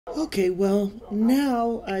Okay, well,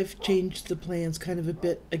 now I've changed the plans kind of a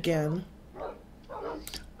bit again.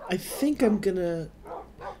 I think I'm gonna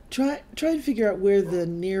try to figure out where the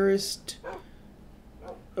nearest,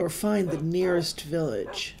 or find the nearest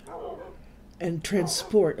village and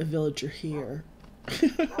transport a villager here.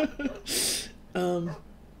 um,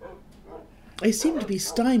 I seem to be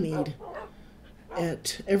stymied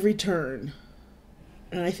at every turn,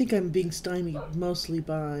 and I think I'm being stymied mostly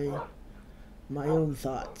by my own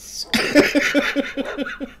thoughts.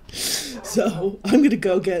 So I'm gonna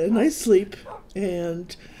go get a nice sleep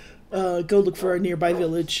and go look for a nearby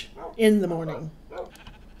village in the morning.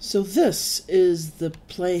 So this is the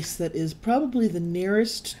place that is probably the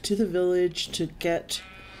nearest to the village to get,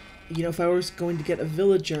 if I was going to get a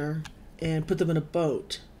villager and put them in a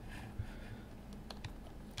boat,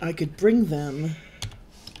 I could bring them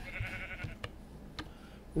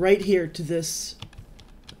right here to this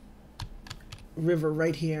river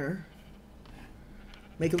right here.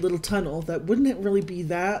 Make a little tunnel that wouldn't really be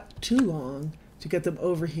that too long to get them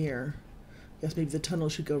over here. I guess maybe the tunnel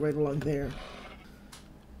should go right along there.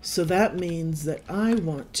 So that means that I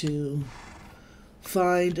want to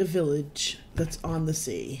find a village that's on the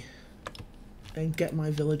sea and get my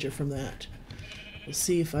villager from that. We'll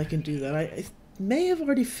see if I can do that. I may have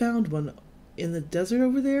already found one in the desert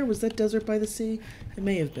over there. Was that desert by the sea? It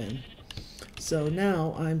may have been. So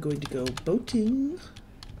now I'm going to go boating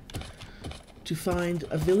to find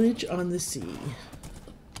a village on the sea.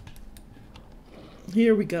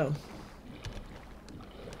 Here we go.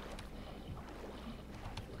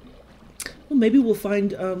 Well, maybe we'll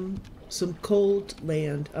find some cold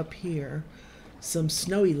land up here, some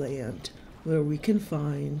snowy land where we can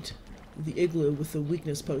find the igloo with the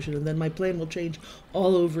weakness potion, and then my plan will change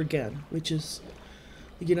all over again, which is,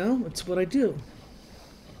 it's what I do.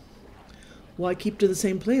 Why keep to the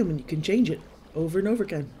same plan when you can change it over and over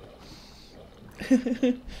again?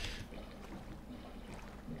 And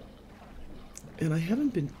I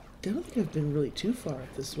don't think I've been really too far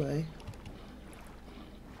up this way.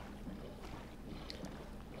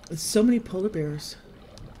 There's so many polar bears.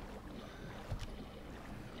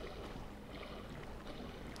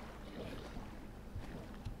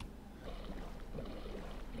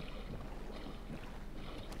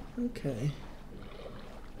 Okay.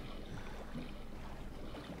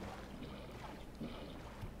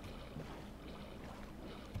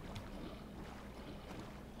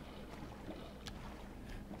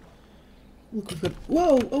 Look, we've got...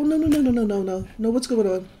 Whoa! Oh, no, no, no, no, no, no, no. No, what's going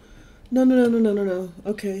on? No, no, no, no, no, no, no.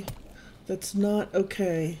 Okay. That's not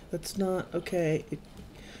okay. That's not okay. It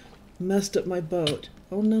messed up my boat.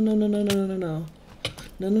 Oh, no, no, no, no, no, no, no, no.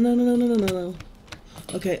 No, no, no, no, no, no, no, no.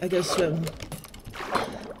 Okay, I gotta swim.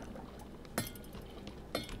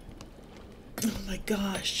 Oh my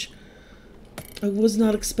gosh. I was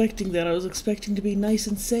not expecting that. I was expecting to be nice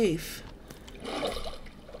and safe.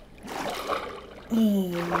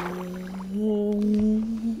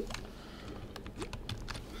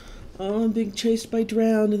 Oh, I'm being chased by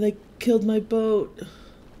drowned and they killed my boat.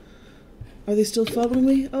 Are they still following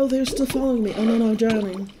me? Oh, they're still following me. Oh, no, no, I'm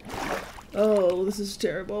drowning. Oh, this is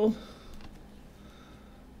terrible.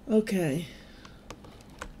 Okay.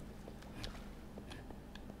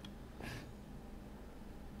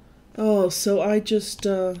 Oh, so I just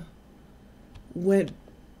went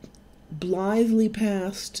blithely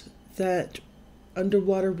past that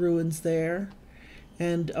underwater ruins there,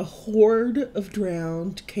 and a horde of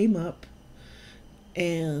drowned came up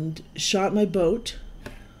and shot my boat,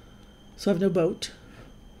 so I have no boat,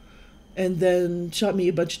 and then shot me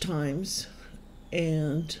a bunch of times,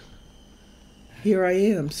 and here I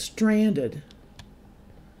am, stranded.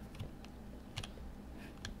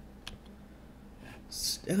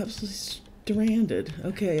 Absolutely stranded.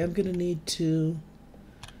 Okay, I'm gonna need to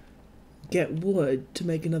get wood to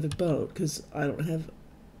make another boat, because I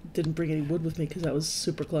didn't bring any wood with me because that was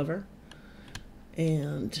super clever.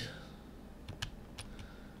 And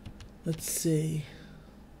let's see.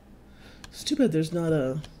 It's too bad there's not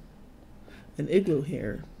an igloo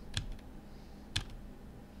here.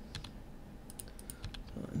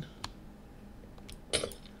 Come on.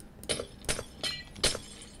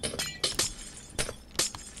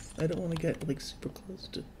 I don't want to get like super close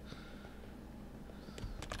to...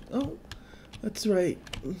 Oh, that's right.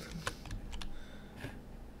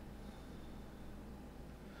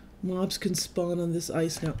 Mobs can spawn on this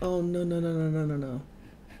ice now. Oh, no, no, no, no, no, no, no.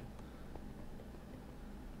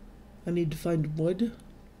 I need to find wood.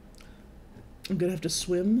 I'm gonna have to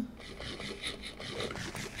swim.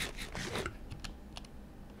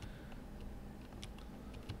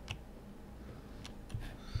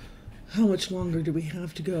 How much longer do we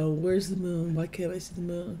have to go? Where's the moon? Why can't I see the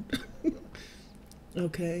moon?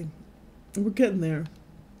 Okay, we're getting there.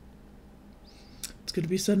 It's going to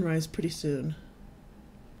be sunrise pretty soon.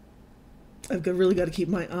 I've really got to keep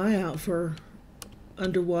my eye out for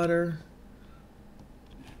underwater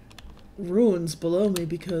ruins below me,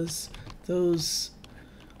 because those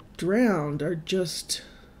drowned are just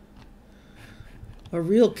a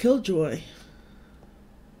real killjoy.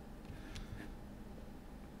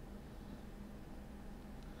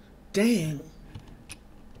 Dang.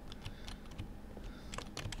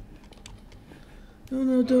 No,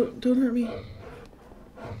 no, don't hurt me.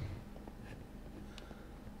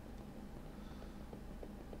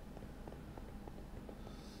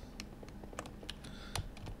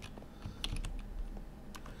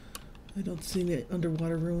 I don't see any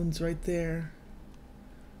underwater ruins right there.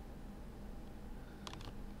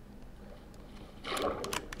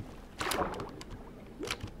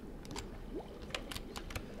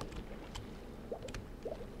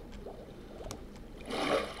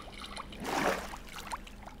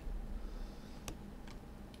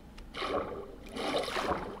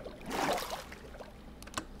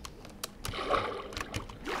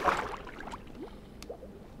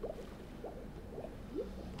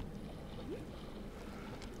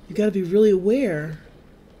 You got to be really aware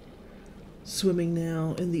swimming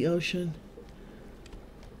now in the ocean.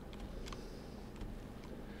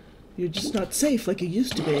 You're just not safe like you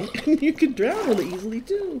used to be. And you can drown really easily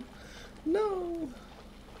too. No.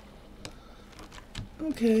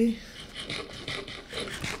 Okay.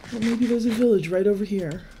 Well, maybe there's a village right over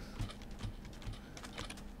here.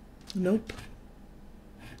 Nope.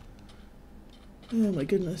 Oh my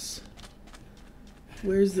goodness.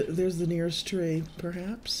 There's the nearest tree,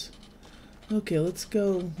 perhaps? Okay, let's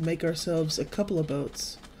go make ourselves a couple of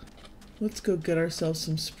boats. Let's go get ourselves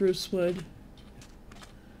some spruce wood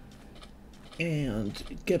and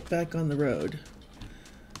get back on the road.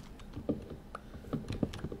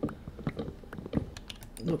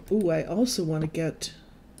 Ooh, I also want to get...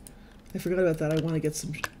 I forgot about that. I want to get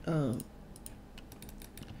some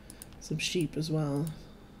sheep as well.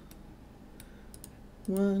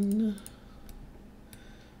 1,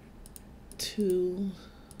 2.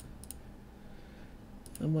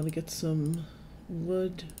 I want to get some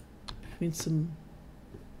wood. I mean some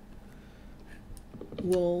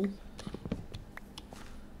wool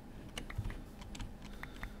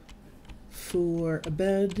for a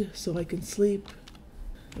bed so I can sleep.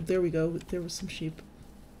 Oh, there we go. There was some sheep.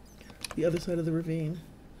 The other side of the ravine.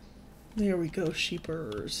 There we go,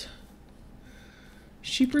 sheepers.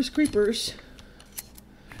 Sheepers creepers.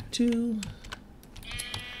 2.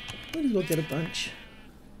 Might as well get a bunch.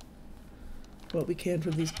 What we can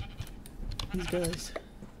from these guys.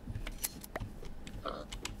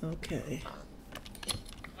 Okay.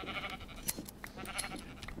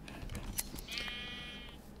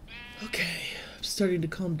 Okay, I'm starting to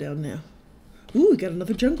calm down now. Ooh, we got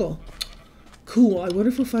another jungle. Cool, I wonder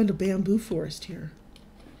if we'll find a bamboo forest here.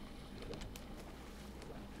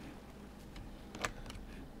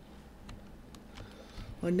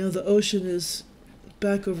 I know the ocean is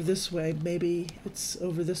back over this way. Maybe it's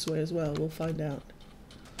over this way as well. We'll find out.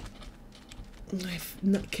 I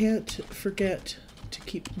can't forget to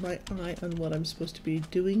keep my eye on what I'm supposed to be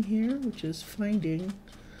doing here, which is finding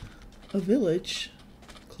a village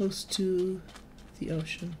close to the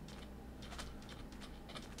ocean.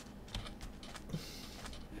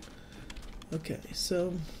 Okay,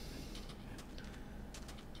 so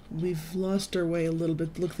we've lost our way a little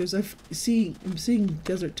bit. Look, I'm seeing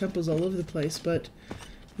desert temples all over the place, but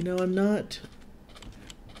you know, I'm not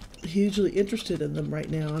hugely interested in them right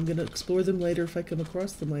now. I'm going to explore them later if I come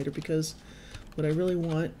across them later, because what I really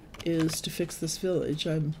want is to fix this village.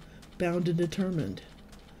 I'm bound and determined.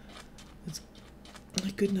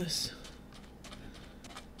 My goodness.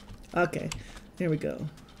 Okay, there we go.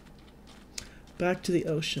 Back to the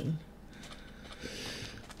ocean.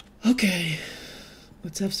 Okay,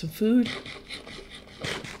 let's have some food.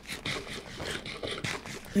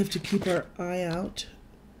 We have to keep our eye out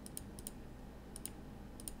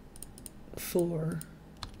for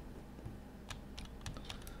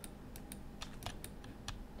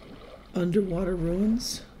underwater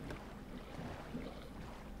ruins.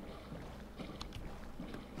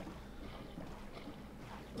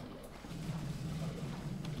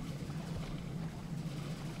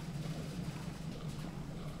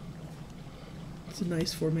 It's a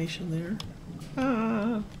nice formation there.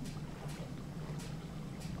 Ah!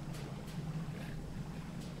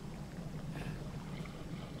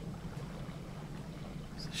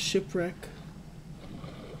 It's a shipwreck.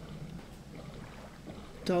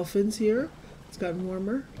 Dolphins here. It's gotten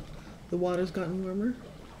warmer. The water's gotten warmer.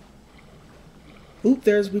 Oop,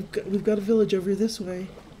 we've got a village over this way.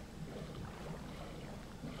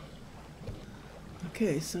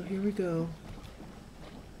 Okay, so here we go.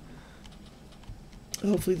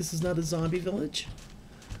 Hopefully this is not a zombie village.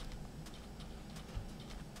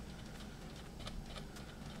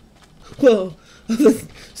 Whoa, that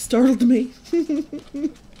startled me. Oh,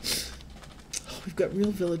 we've got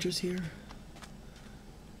real villagers here.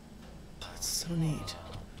 Oh, that's so neat.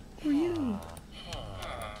 Who are you?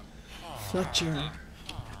 Fletcher.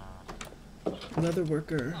 Leather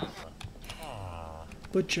worker.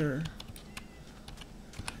 Butcher.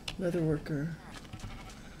 Leather worker.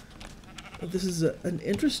 Oh, this is an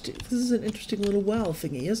interesting little well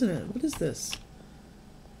thingy, isn't it? What is this?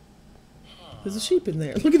 There's a sheep in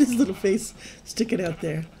there. Look at his little face sticking out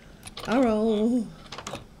there. Arrow.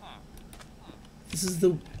 This is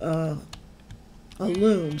the a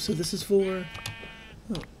loom. So this is for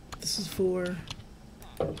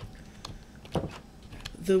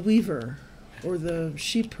the weaver or the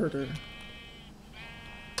sheep herder.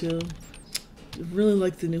 I really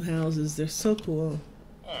like the new houses. They're so cool.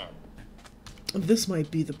 This might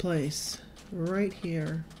be the place right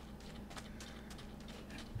here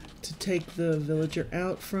to take the villager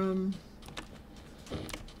out from,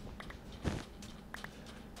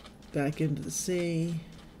 back into the sea.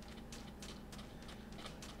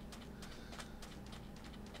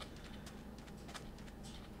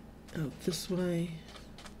 Out this way,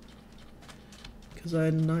 because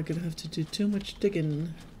I'm not going to have to do too much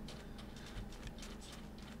digging.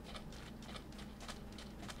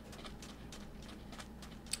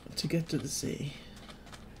 To get to the sea.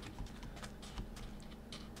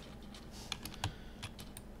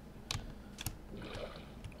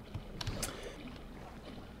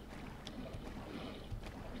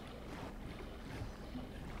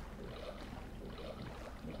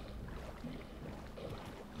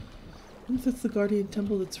 I wonder if that's the Guardian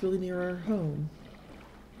Temple that's really near our home.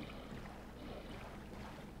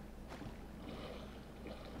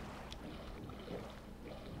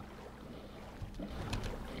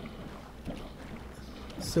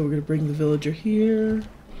 So we're going to bring the villager here,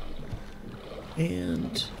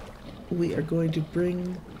 and we are going to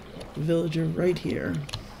bring the villager right here.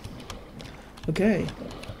 Okay.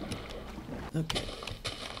 Okay.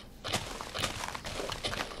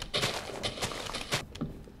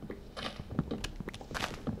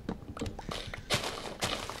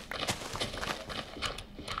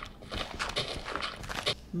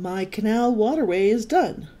 My canal waterway is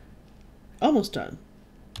done. Almost done.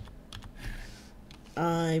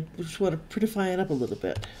 I just want to prettify it up a little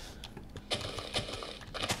bit.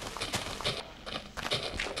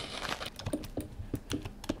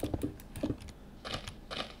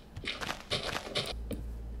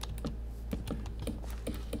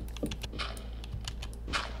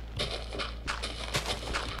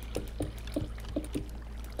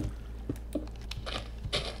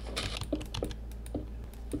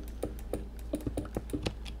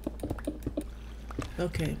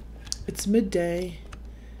 Okay, it's midday,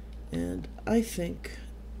 and I think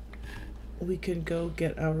we can go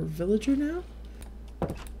get our villager now.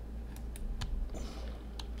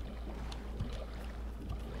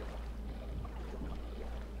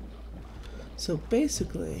 So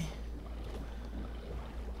basically,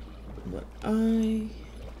 what I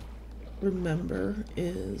remember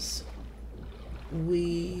is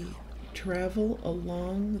we travel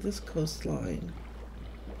along this coastline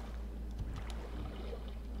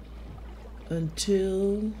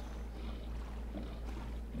until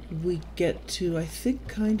we get to, I think,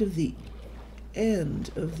 kind of the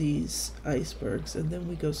end of these icebergs, and then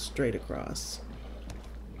we go straight across.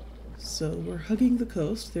 So we're hugging the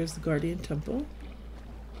coast. There's the Guardian Temple.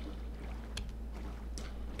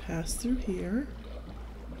 Pass through here.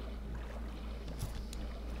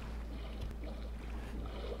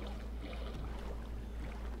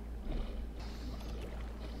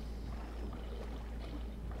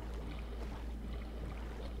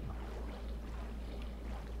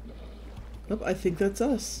 Oh, I think that's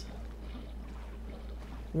us.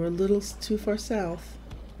 We're a little too far south.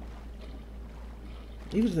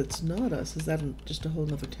 Even if it's not us, is that just a whole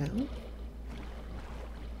nother town?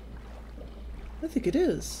 I think it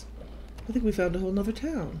is. I think we found a whole nother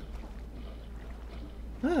town.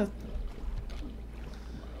 Ah.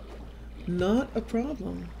 Not a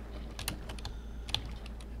problem.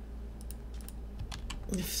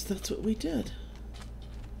 If that's what we did.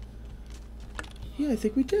 Yeah, I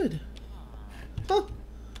think we did. Oh.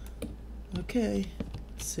 Okay.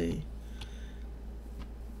 Let's see.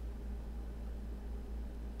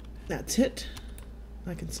 That's it.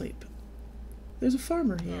 I can sleep. There's a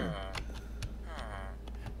farmer here.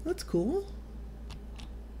 That's cool.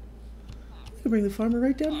 We can bring the farmer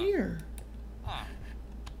right down here.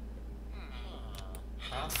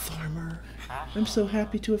 Farmer, I'm so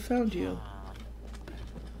happy to have found you.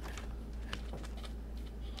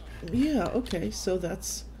 Yeah, okay, so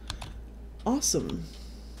that's awesome.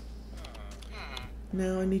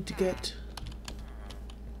 Now I need to get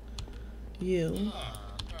you.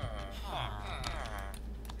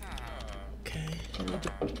 Okay, I need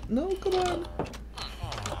to... No, come on.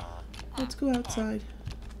 Let's go outside.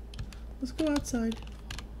 Let's go outside.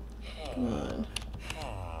 Come on.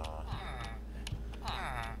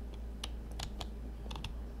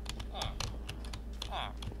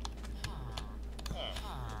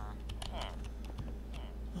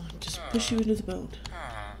 Just push you into the boat.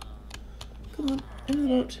 Come on, into the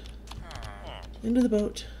boat. Into the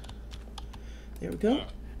boat. There we go.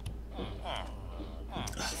 Oh,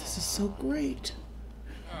 this is so great.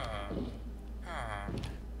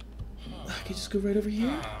 I can just go right over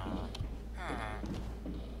here.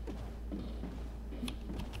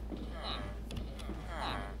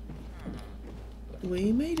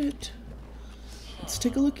 We made it. Let's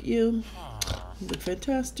take a look at you. You look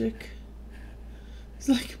fantastic. He's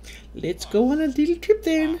like, let's go on a little trip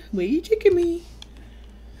then. Where you taking me?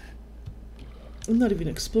 I'm not even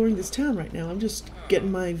exploring this town right now. I'm just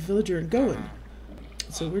getting my villager and going.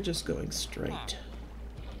 So we're just going straight.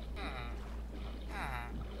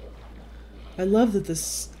 I love that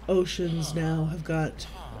this oceans now have got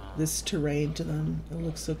this terrain to them. It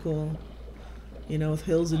looks so cool. You know, with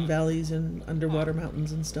hills and valleys and underwater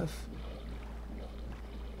mountains and stuff.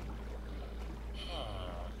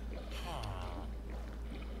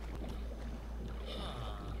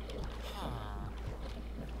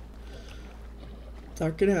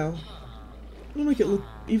 Darken out. I'll make it look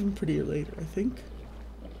even prettier later, I think.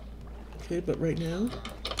 Okay, but right now...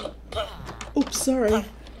 Oops, sorry.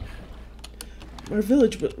 Our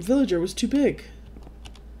villager was too big.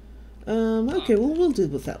 Okay, well, we'll deal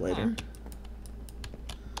with that later.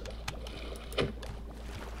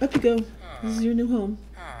 Up you go. This is your new home.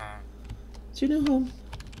 It's your new home.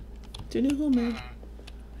 It's your new home, man.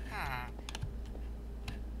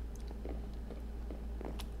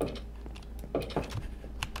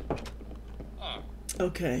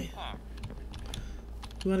 Okay.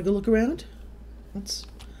 You want to go look around? Let's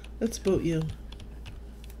boat you.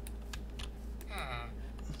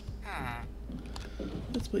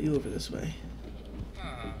 Let's put you over this way.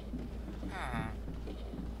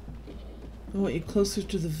 I want you closer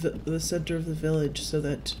to the center of the village so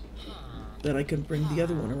that I can bring the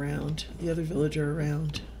other one around, the other villager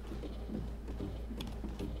around.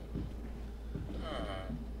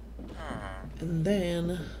 And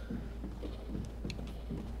then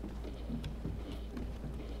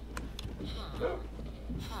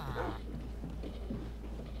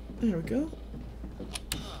there we go.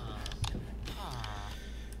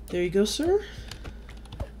 There you go, sir.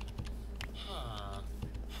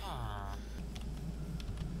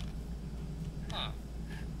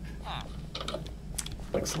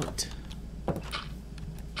 Excellent.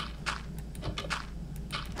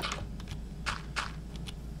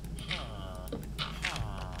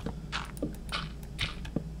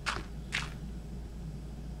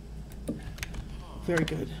 Very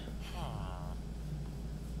good.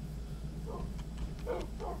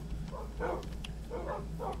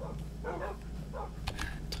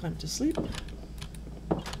 Time to sleep.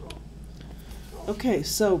 Okay,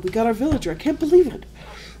 so we got our villager. I can't believe it.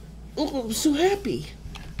 Oh, I'm so happy.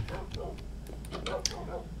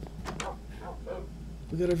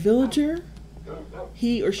 We got our villager.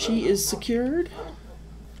 He or she is secured.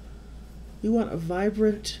 We want a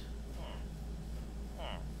vibrant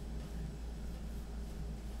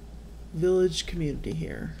village community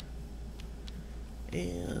here.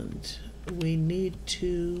 And we need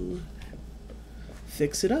to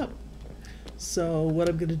fix it up. So what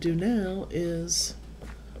I'm going to do now is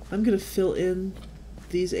I'm going to fill in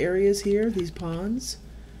these areas here, these ponds,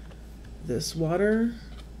 this water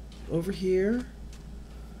over here,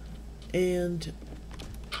 and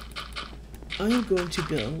I am going to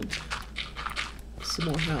build some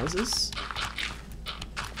more houses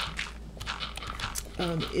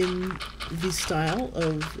in the style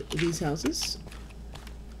of these houses.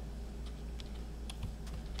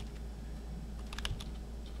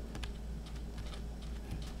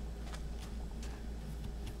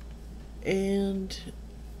 And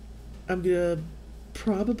I'm gonna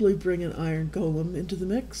probably bring an iron golem into the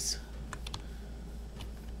mix.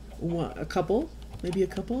 A couple, maybe a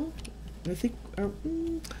couple. I think,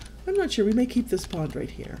 I'm not sure. We may keep this pond right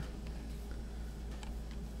here.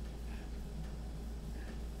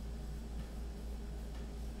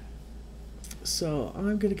 So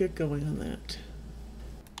I'm gonna get going on that.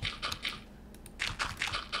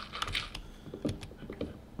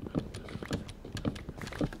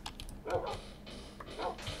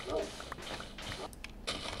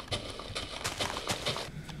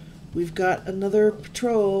 We've got another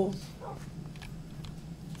patrol.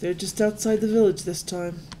 They're just outside the village this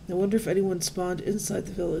time. I wonder if anyone spawned inside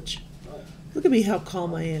the village. Look at me, how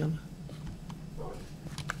calm I am.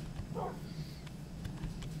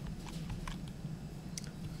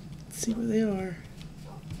 Let's see where they are.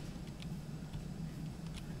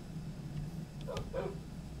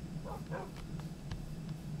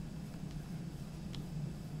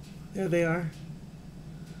 There they are.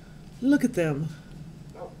 Look at them.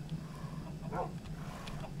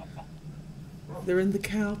 They're in the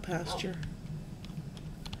cow pasture.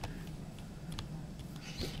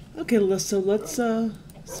 Okay, so let's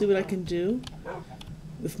see what I can do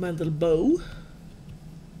with my little bow.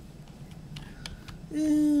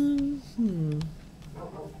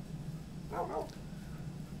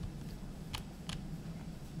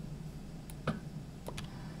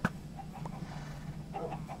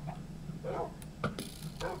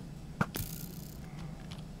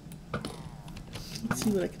 Let's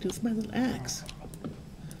see what I can do with my little axe.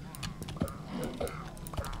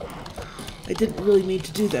 I didn't really mean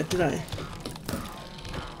to do that, did I?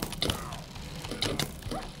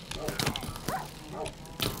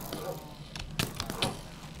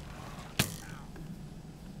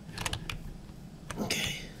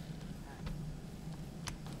 Okay.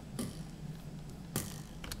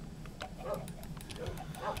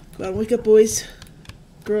 Go on, wake up, boys.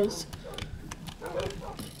 Girls.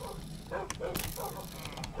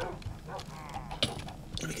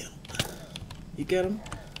 There we go. You get them?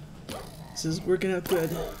 This is working out good.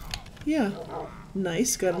 Yeah.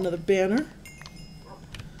 Nice. Got another banner.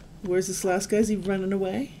 Where's this last guy? Is he running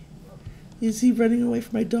away? Is he running away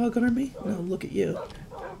from my dog army? No, look at you.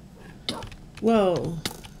 Whoa.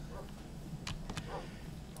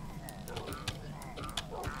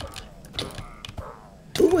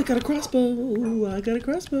 Oh, I got a crossbow. I got a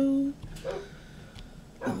crossbow.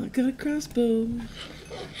 I got a crossbow.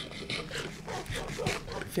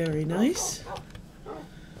 Very nice.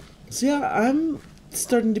 So yeah, I'm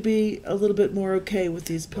starting to be a little bit more okay with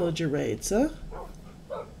these pillager raids, huh?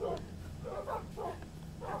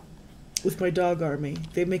 With my dog army.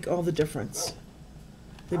 They make all the difference.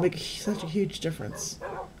 They make such a huge difference.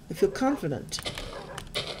 I feel confident.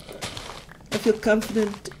 I feel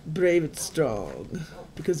confident, brave, and strong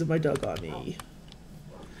because of my dog army.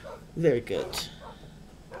 Very good.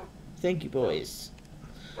 Thank you, boys.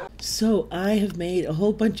 So I have made a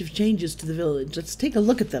whole bunch of changes to the village. Let's take a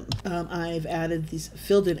look at them. I've added these,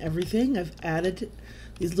 filled in everything. I've added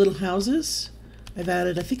these little houses. I've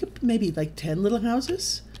added, I think, maybe like 10 little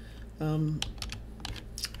houses.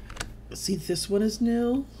 See, this one is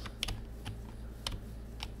new.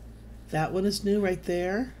 That one is new right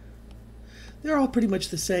there. They're all pretty much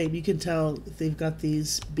the same. You can tell they've got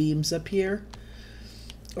these beams up here,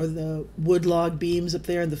 or the wood log beams up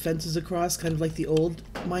there and the fences across, kind of like the old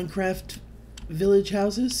Minecraft village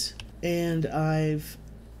houses. And I've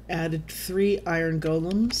added 3 iron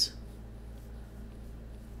golems.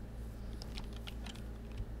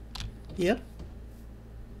 Yep.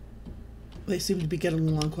 They seem to be getting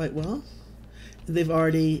along quite well. They've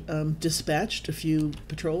already dispatched a few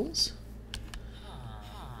patrols.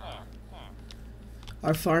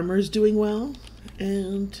 Our farmer's doing well.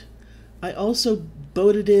 And I also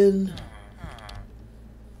boated in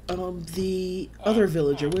the other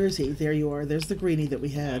villager. Where is he? There you are. There's the greenie that we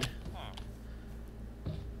had.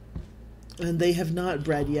 And they have not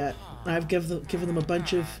bred yet. I've given them a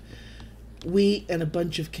bunch of wheat and a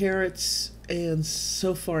bunch of carrots, and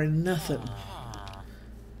so far nothing.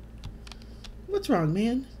 What's wrong,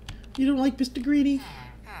 man? You don't like Mr. Greenie?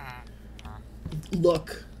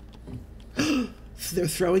 Look. They're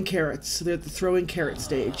throwing carrots. They're at the throwing carrot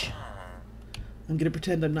stage. I'm gonna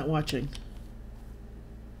pretend I'm not watching.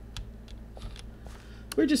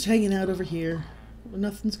 We're just hanging out over here.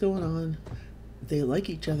 Nothing's going on. They like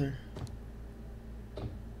each other.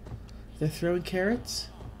 They're throwing carrots.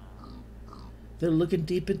 They're looking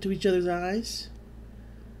deep into each other's eyes.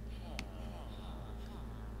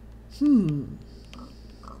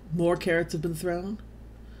 More carrots have been thrown.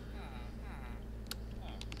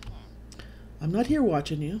 I'm not here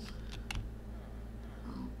watching you.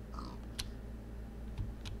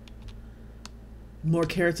 More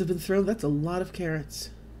carrots have been thrown. That's a lot of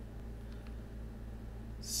carrots.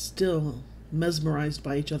 Still mesmerized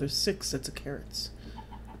by each other. 6 sets of carrots.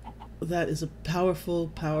 That is a powerful,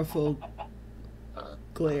 powerful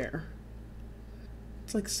glare.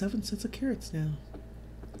 That's like 7 sets of carrots now.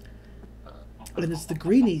 And it's the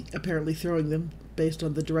greenie apparently throwing them based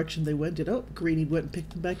on the direction they went in. Oh, greenie went and picked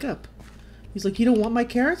them back up. He's like, you don't want my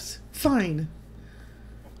carrots? Fine.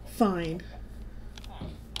 Fine.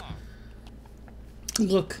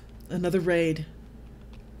 Look, another raid.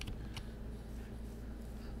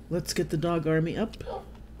 Let's get the dog army up.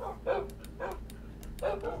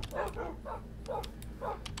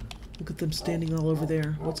 Look at them standing all over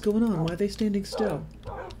there. What's going on? Why are they standing still?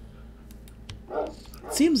 It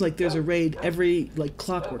seems like there's a raid every, like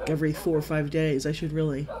clockwork, every 4 or 5 days. I should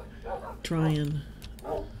really try and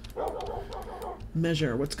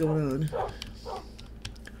measure what's going on.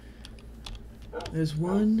 There's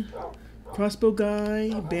one crossbow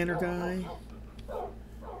guy, banner guy.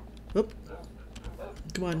 Oop.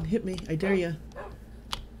 Come on, hit me. I dare ya.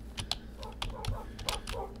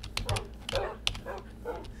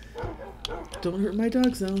 Don't hurt my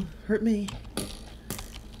dogs, though. Hurt me.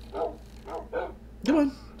 Come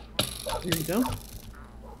on. Here you go.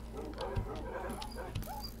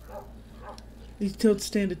 You don't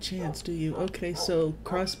stand a chance, do you? Okay, so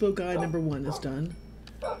crossbow guy number 1 is done.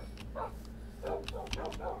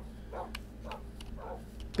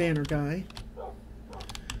 Banner guy.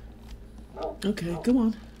 Okay, come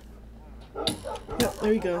on. Yep,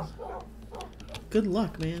 there you go. Good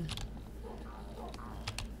luck, man.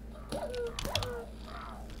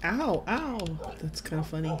 Ow, ow. That's kind of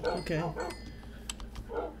funny. Okay.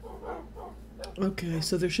 Okay,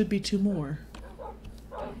 so there should be 2 more.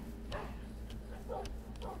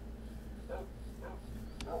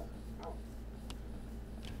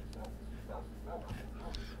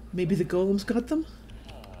 Maybe the golems got them?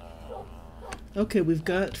 Okay, we've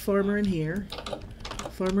got Farmer in here.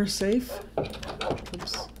 Farmer safe.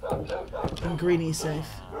 Oops. And Greenie safe.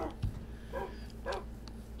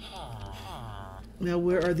 Now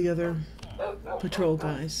where are the other patrol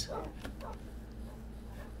guys?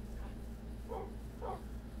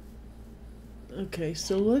 Okay,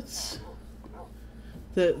 so let's...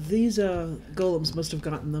 These golems must have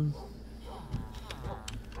gotten them.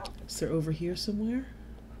 Is they're over here somewhere?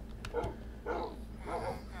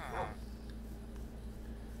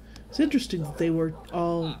 It's interesting that they were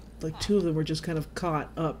all, like 2 of them were just kind of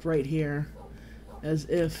caught up right here. As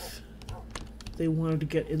if they wanted to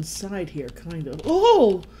get inside here, kind of.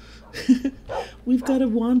 Oh! We've got a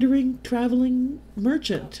wandering, traveling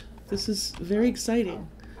merchant. This is very exciting.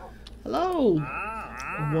 Hello!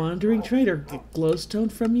 A wandering trader. Get glowstone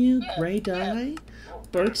from you, gray dye,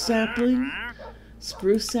 birch sapling,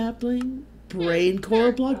 spruce sapling, brain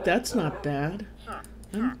coral block. That's not bad.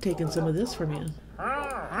 I'm taking some of this from you.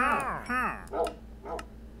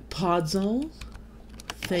 Podzol.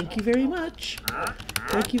 Thank you very much.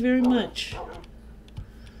 Thank you very much.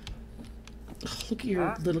 Oh, look at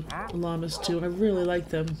your little llamas too. I really like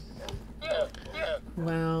them.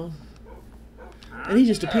 Wow. And he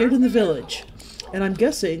just appeared in the village. And I'm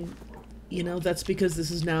guessing, you know, that's because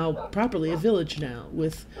this is now properly a village now,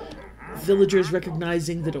 with villagers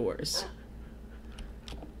recognizing the doors.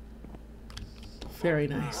 Very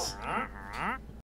nice.